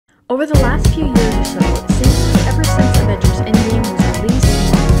Over the last few years or so, it seems like ever since Avengers Endgame was released,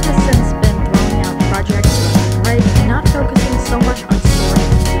 Marvel has since been throwing out projects left and right, and not focusing so much on story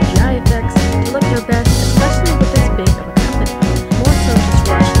and CGI effects to look their best, especially with this big of a company. More so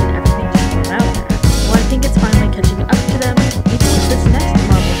just rushed and everything just thrown out there. Well, I think it's finally catching up to them, even with this next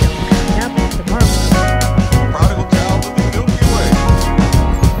Marvel film coming up, The Marvels. Prodigal child of the Milky Way.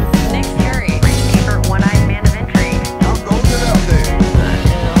 Nick Fury, my favorite one-eyed man of intrigue. I'm going it out there.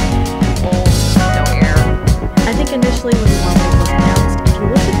 I think initially when The Marvels was announced, if you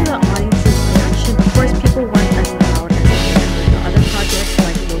listen to the audience's reaction, of course people weren't as loud as the other projects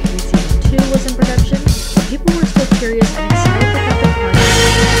like Loki Season 2 was in production, but people were still curious and excited about the project.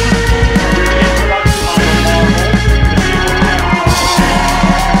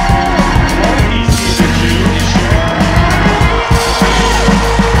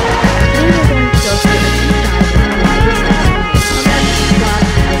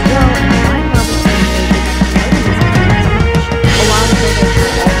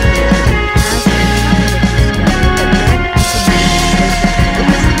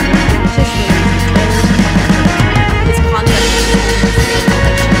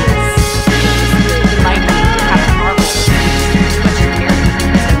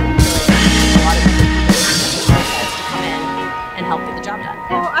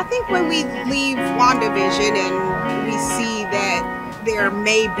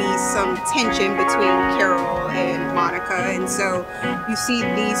 May be some tension between Carol and Monica, and so you see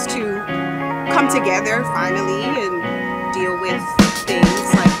these two come together finally and deal with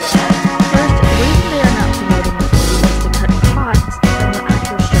things like that. First, the reason they are not promoting the movie is to cut costs from the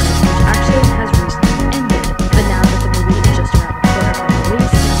actor strike, which actually has recently ended. But now that the movie is just around the corner from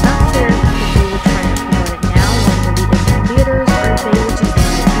release, it's not fair if they would try to promote it now when the movie is in theaters, or if they would just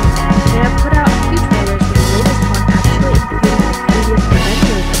not do it. They have put out a few trailers, with the latest one actually including the previous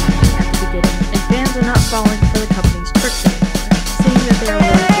Avengers at the beginning, and fans are not falling for the company's tricks anymore, seeing that they are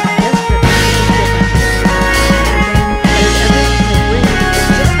willing to be desperate to get back to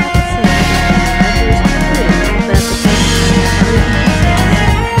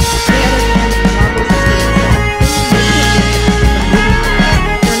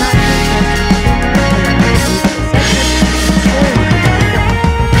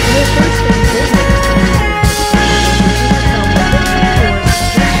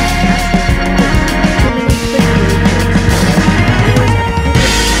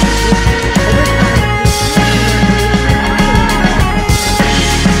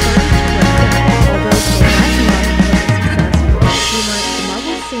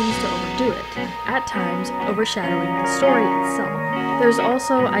overshadowing the story itself. There's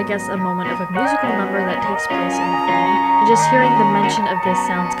also, I guess, a moment of a musical number that takes place in the film, and just hearing the mention of this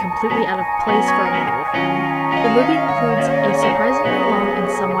sounds completely out of place for a Marvel film. The movie includes a surprisingly long and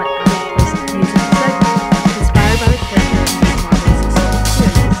somewhat out of place music segment, inspired by the character in the Marvel's Assault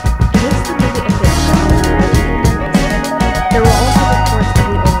series. It makes the movie a bit shallow rather than convincing. There were also reports of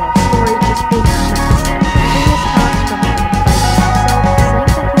the overall story just being a mess, and previous talks from the himself saying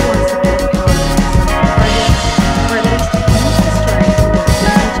that he wants to put power in some projects, or at least use the strike to their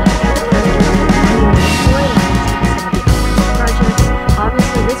advantage and put characters in the storylines in some of the upcoming projects.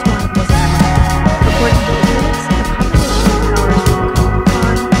 Obviously, this one was not. According to the lyrics, the combination of powers will call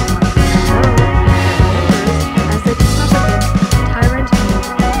upon as they discover against Tyrant named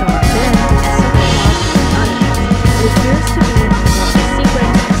𝘠𝑕𝑥, who is several lost planets. It appears to be more a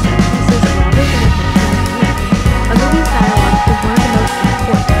sequence of set pieces rather than a complete movie. A movie's dialogue is one of the most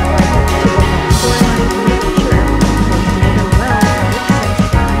important parts of the overall storyline, and making sure everything flows together well and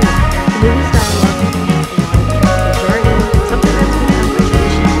makes sense to the viewer. The movie's dialogue contains a lot of technical jargon, something that's become a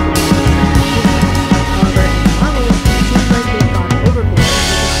tradition in the However, in Marvels, it seems like they've gone overboard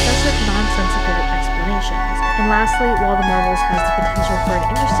with excessive nonsensical explanations. And lastly, while the Marvels has the potential for an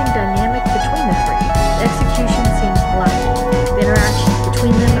interesting dynamic between the three, the execution seems lacking. The interactions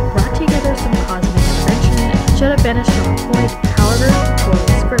between them brought together some cosmic invention should have been a strong point. However,